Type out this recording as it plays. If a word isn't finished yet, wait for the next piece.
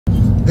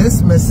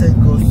This message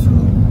goes to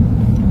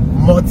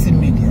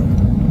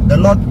Multimedia. The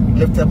Lord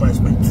lifted my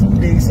spirit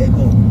 2 days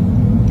ago,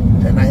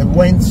 and I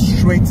went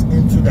straight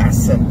into the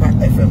Asempa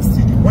FM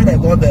studio. When I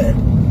got there,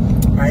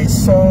 I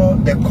saw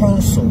the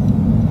console.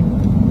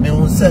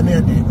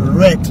 Near the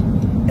red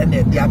and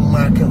the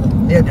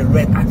marking near the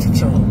red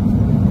attitude.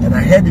 And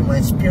I heard in my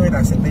spirit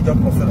as a major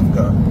prophet of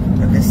God,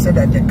 and they said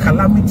that the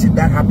calamity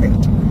that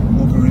happened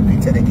will be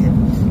repeated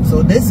again.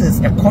 So this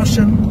is a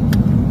caution.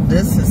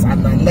 This is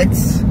an alert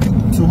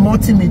to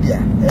Multimedia.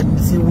 And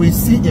see, we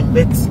see in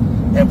bets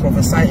and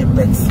prophesy in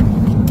bets.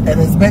 And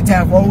it's better,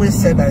 I've always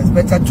said that it's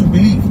better to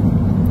believe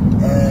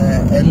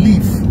and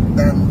live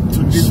than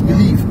to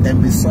disbelieve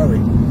and be sorry.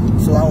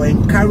 So I will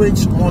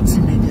encourage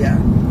Multimedia.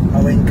 I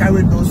will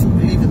encourage those who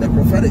believe in the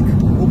prophetic,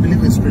 who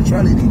believe in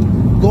spirituality.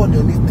 Go on,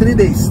 you need 3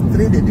 days.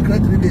 3 days, declare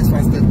 3 days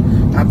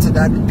fasting. After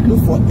that,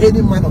 look for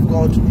any man of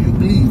God you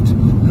believed.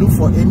 Look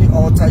for any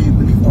altar you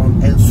believe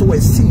on and sow a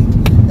seed.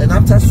 And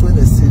after sowing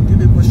a seed, you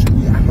people should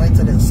be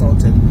anointed and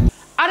salted.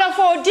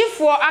 Adafo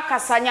difo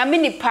akasanya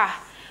minipa.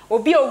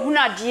 Obi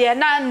ohuna die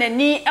na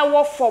nani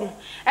ewo fom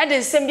e de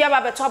nsem bia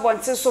ba beto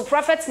abonte so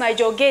prophet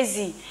Nigel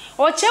Gaisie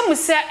o chemu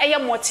se eye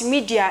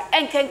multimedia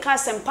enkenka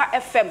Asempa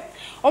FM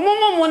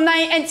omomo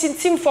nan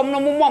entintim fom no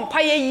momo mpa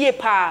ye yie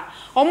pa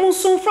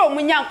omunsun fra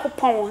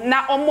omunyankopon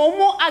na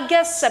omomo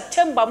August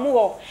September mu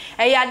ho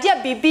eye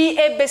ade bibi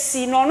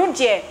ebesi no no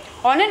de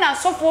one na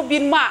sofo bi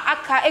ma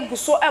aka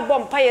eguso ebo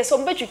mpa ye so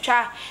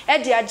mbetwitwa e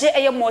de age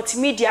eye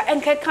multimedia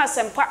enkenka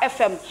Asempa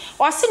FM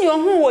wase ne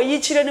ohu wo yi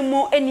kire ne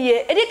mu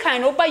enie edi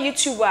kan no ba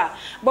YouTube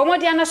but mo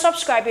dia na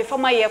subscribe for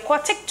my ko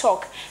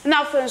TikTok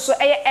na so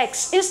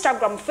X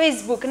Instagram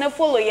Facebook na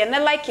follow ye na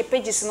like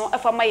pages no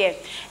for my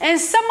and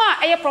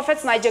sama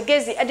prophet Nigel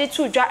Gaisie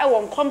editu dwa e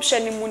won komhye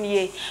ne mu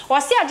nie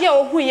wase ade a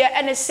ohu ye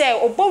ene se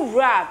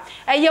obowura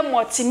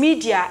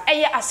multimedia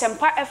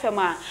Asempa FM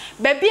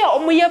ba bia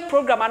omoye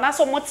program na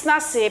so motena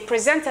se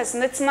presenters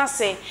na tena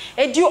se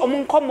edi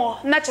omonkomo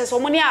na chese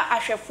omoni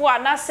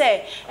ahwefo na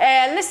se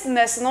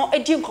listeners no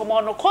edi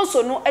nkomo no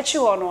konso no achi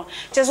ho no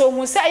chese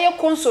ohu se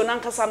konso na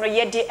nkasa no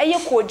yede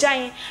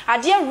kojan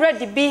ade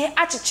ready bi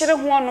achichire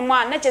ho no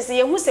ma na chese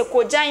ye hu se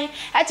kojan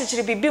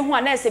achichire bibi ho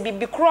na se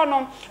bibi kro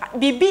no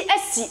bibi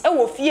asi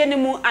ewo fie ne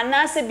mu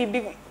anase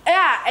bibi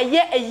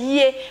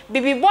eye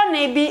bibi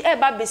bone bi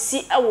eba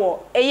besi ewo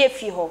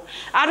fi ho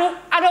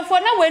adofo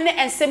na we ne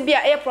ensem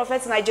bia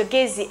prophet Nigel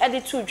Gaisie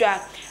editu dwa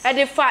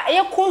edifa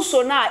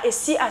konso na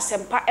esi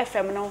Asempa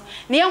FM no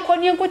ne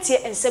yenko tie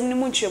ensem ne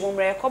mu ntwemu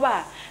mre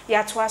koba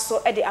ya to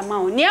aso edi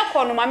amao ne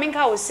no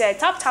mamenka wo say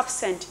tap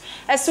send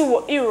esi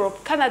wo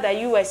Europe, Canada,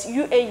 US,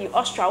 UAE,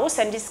 Australia wo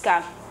send this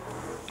car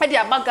edi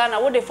abagana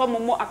wo de form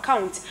mo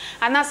account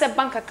anase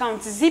bank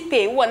account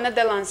Zipay wo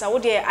Netherlands wo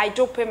de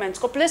idol payment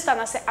ko Play Store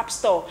na se App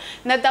Store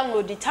na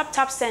download the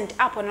tap send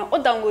app na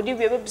o download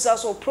we be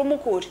so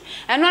promo code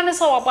eno ane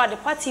so about the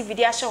party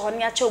video share ho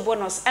ne ache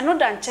bonus eno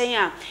dan chen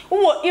a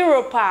wo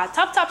Europe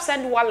tap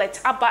send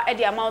wallet aba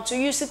edi amount to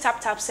use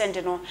tap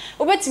send no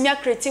obetimi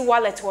create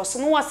wallet wo so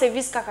no wa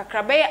service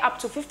kakra be up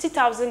to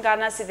 50,000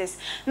 Ghana cedis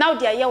now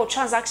there your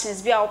transactions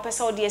via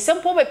opesa o de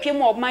simple be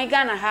piem of my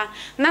Ghana ha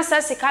na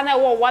sa sika na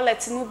wo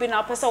wallet no be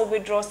na pesa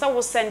withdraw so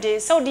we send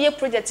so the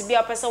project be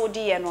a pesa wo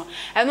die no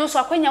eno so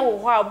akwanya wo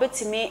ho a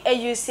obetimi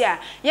use a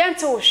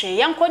yente wo hwe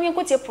yankoni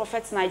nkotie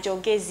prophet Nigel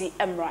Gaisie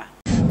emra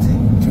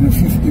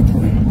 25th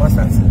April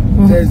masters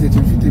Thursday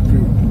 25th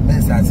April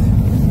masters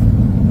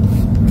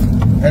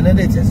and then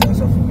it is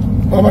also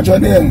how much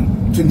on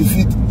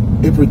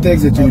 25th April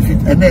Thursday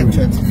 25th and then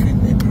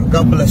 25th April.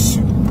 God bless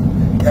you.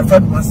 The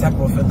first master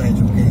prophet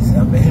Nigel Gaisie.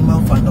 I'm a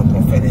human founder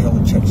prophet in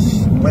our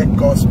church. Where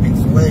God speaks,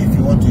 where if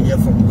you want to hear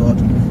from God,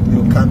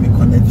 you can be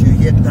connected. You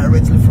hear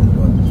directly from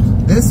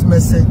God. This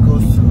message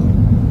goes to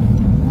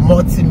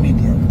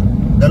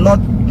Multimedia. The Lord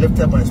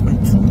lifted my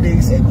spirit 2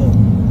 days ago,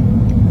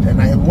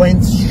 and I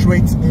went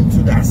straight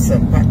into the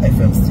Asempa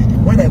FM studio.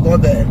 When I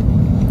got there,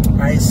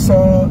 I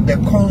saw the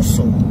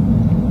console.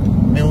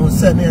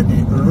 Near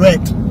the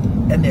red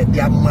and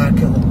the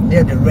marking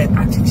near the red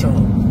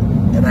attitude.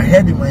 And I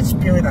heard in my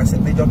spirit as a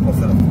major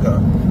prophet of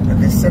God,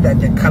 and they said that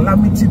the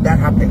calamity that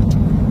happened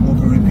will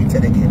be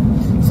repeated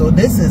again. So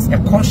this is a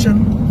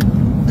caution.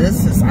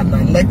 This is an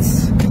alert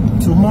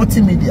to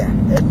Multimedia.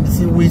 And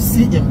see, we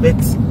see in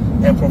bets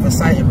and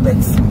prophesy in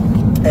bets.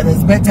 And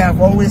it's better,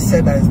 I've always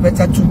said that it's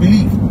better to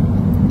believe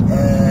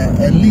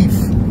and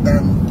live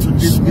than to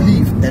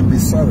disbelieve and be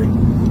sorry.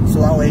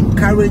 So I will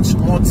encourage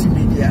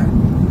Multimedia.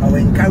 I will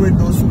encourage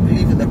those who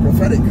believe in the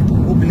prophetic,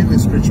 who believe in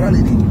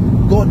spirituality.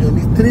 Go on, you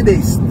need 3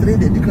 days. 3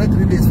 days, declare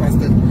 3 days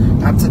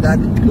fasting. After that,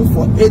 look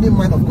for any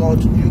man of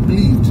God you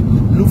believed.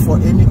 Look for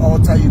any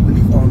altar you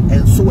believe on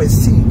and sow a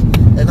seed.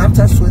 And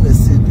after sowing a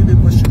seed, you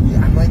people should be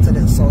anointed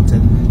and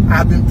salted.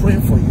 I've been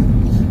praying for you,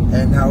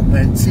 and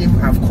my team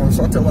have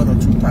consulted 1 or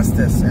 2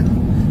 pastors, and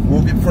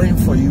we'll be praying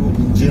for you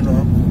in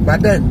general.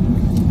 But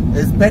then,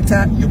 it's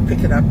better you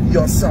pick it up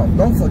yourself.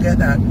 Don't forget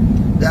that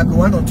there have been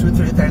 1 or 2,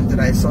 3 times that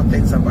I saw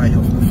things about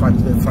your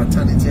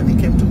fraternity, and it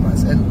came to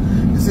pass. And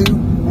you see,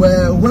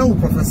 when we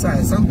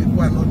prophesy, some people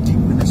are not deep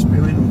in the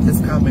spirit, will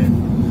just come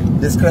in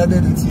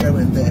discredit it here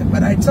and there.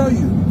 But I tell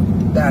you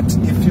that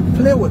if you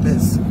play with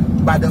this,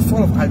 by the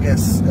fall of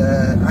August,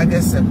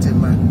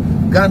 September,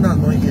 Ghana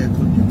not hear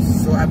good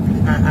news. So I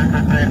plead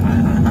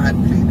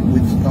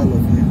with all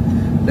of you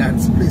that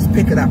please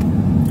pick it up.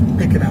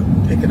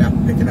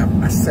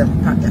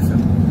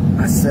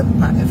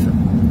 Asempa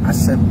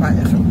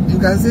FM. You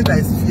can say that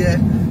it's fear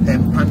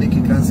and panic.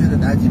 You can say that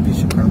IGP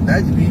should come. The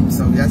IGP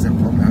himself has a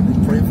problem. I've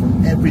been praying for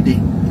him every day.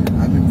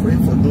 I've been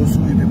praying for those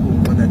who people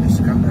want that they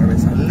should come and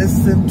arrest. And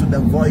listen to the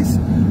voice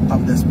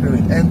of the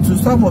Spirit. And to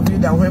some of you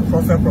that when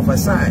prophet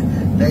prophesy,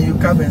 then you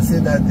come and say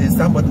that there's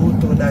somebody who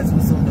told us,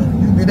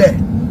 you'll be there.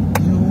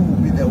 You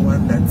will be the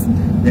one that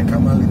the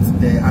calamity,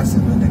 the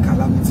accident, the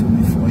calamity will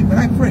be for you. But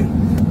I pray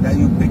that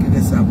you pick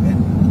this up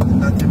and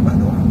nothing bad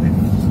will happen.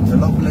 The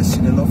Lord bless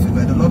you, the Lord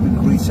favor, the Lord be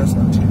gracious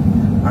unto you.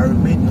 I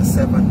remain your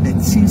servant, the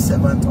chief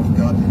servant of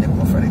God in the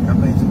prophetic. I'm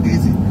Nigel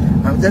Gaisie.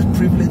 I'm just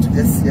privileged to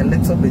just see a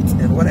little bit,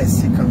 and what I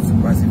see comes to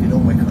pass if you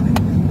don't work on it.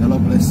 The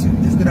Lord bless you.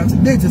 It's good after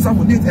date. It's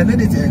some date and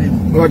then it's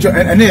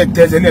and then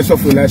Thursday, and then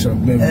soft relation.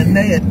 And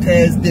then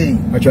Thursday.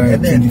 And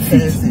then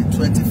Thursday,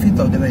 25th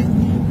of the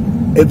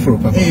month. April.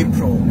 Okay.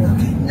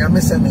 Nyame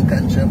me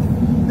can jump.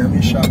 Nyame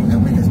sharp.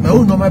 Nyame. My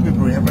own normal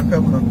people.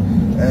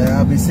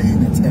 I'll be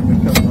saying it every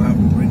time I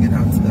will bring it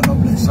out. The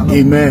Lord bless you.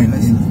 Amen.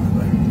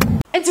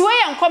 Enti we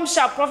yankom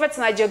sha prophet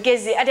Nigel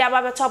Gaisie ade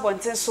ababeto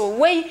abonten so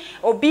we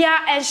obia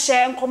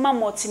enhye nkoma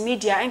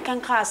multimedia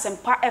enkanka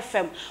Asempa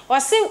FM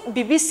wase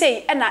bibi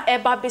sei na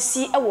eba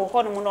besi ewo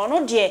hono no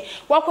no de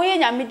wakoye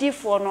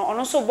nyamedifo no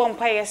ono so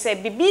bompa ye se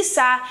bibi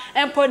sa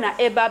empo na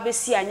eba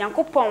besi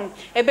anyankopon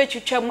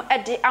ebetwetwam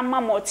ade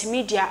ama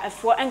multimedia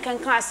afo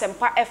enkanka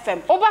Asempa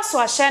FM oba so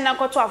ahye na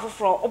koto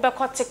afoforo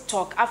obekọ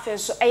TikTok afen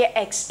so eye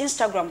X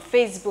Instagram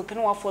Facebook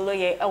no wa follow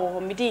ye ewo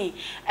homidi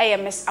eye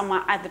Miss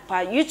Ama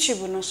Adepa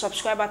YouTube no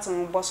subscribe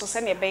button boss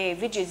send e be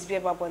videos bi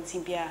eba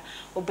bontin bia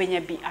obenya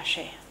bi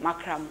ahwe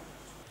makram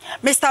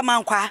Mr.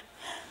 Mankwa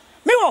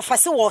me wo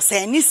fase wo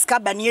se ni sika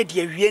bane e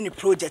de awie ni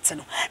project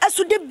no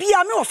eso de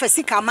bia me wo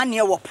fase ka ma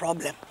ne wo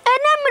problem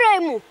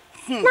enemremu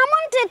na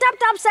monte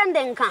tap send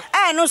nka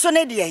no so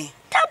ne de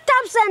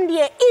tap send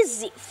e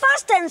easy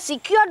fast and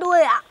secured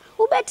way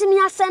ubetimi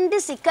asend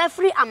sika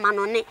free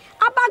amanone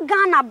aba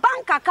Ghana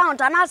bank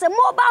account and as a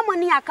mobile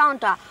money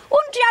account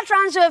untia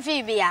transfer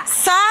fee bia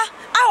sa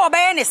awo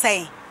be ne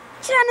say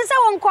Chirani say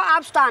wonko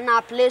App Store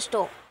na Play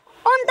Store.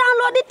 On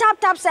download the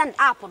tap send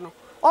app no.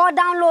 Or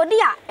download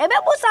ya.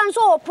 Ebebu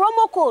sanso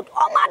promo code.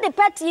 Oma de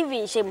pet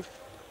TV shim.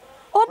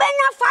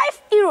 Obenya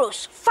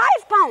 €5,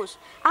 £5,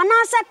 and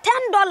answer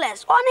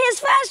 $10 on his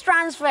first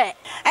transfer.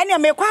 And you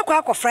make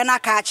kwa friend na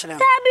catch them.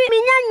 Tabi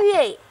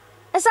minyanwe.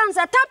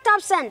 Esansa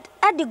tap send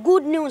at the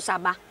good news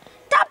aba.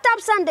 Tap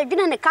send the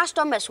giving the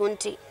customers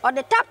wanti or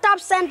the tap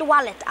send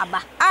wallet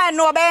aba. I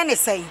know be any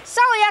say.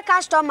 So your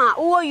customer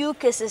who you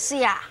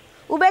kesisia.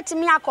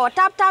 Ubetimi akọ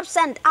tap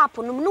send app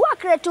no no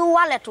create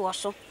wallet wo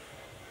so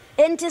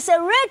enti se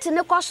rate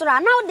ne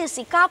kosora now de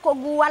sika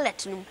kogu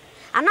wallet no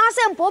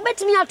anase mpo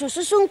ubetimi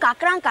atosusu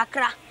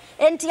nkakra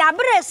enti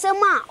abere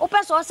sem a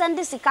opeso send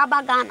sika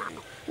ba Ghana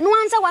no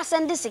anse wa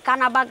send sika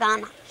na ba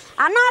Ghana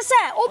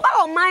anase uba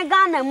o my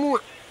Ghana mu a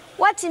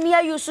watimi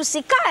ayusu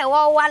sika e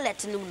wo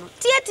wallet no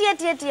tie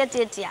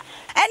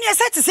and you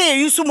said to say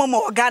you use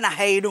momo Ghana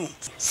haydo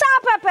sa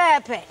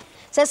pepe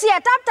se si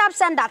tap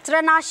send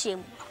atrena shim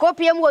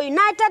Kopium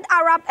United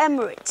Arab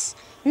Emirates,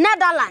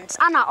 Netherlands,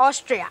 and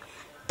Austria.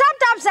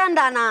 Tap send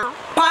na.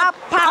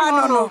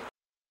 Papa no.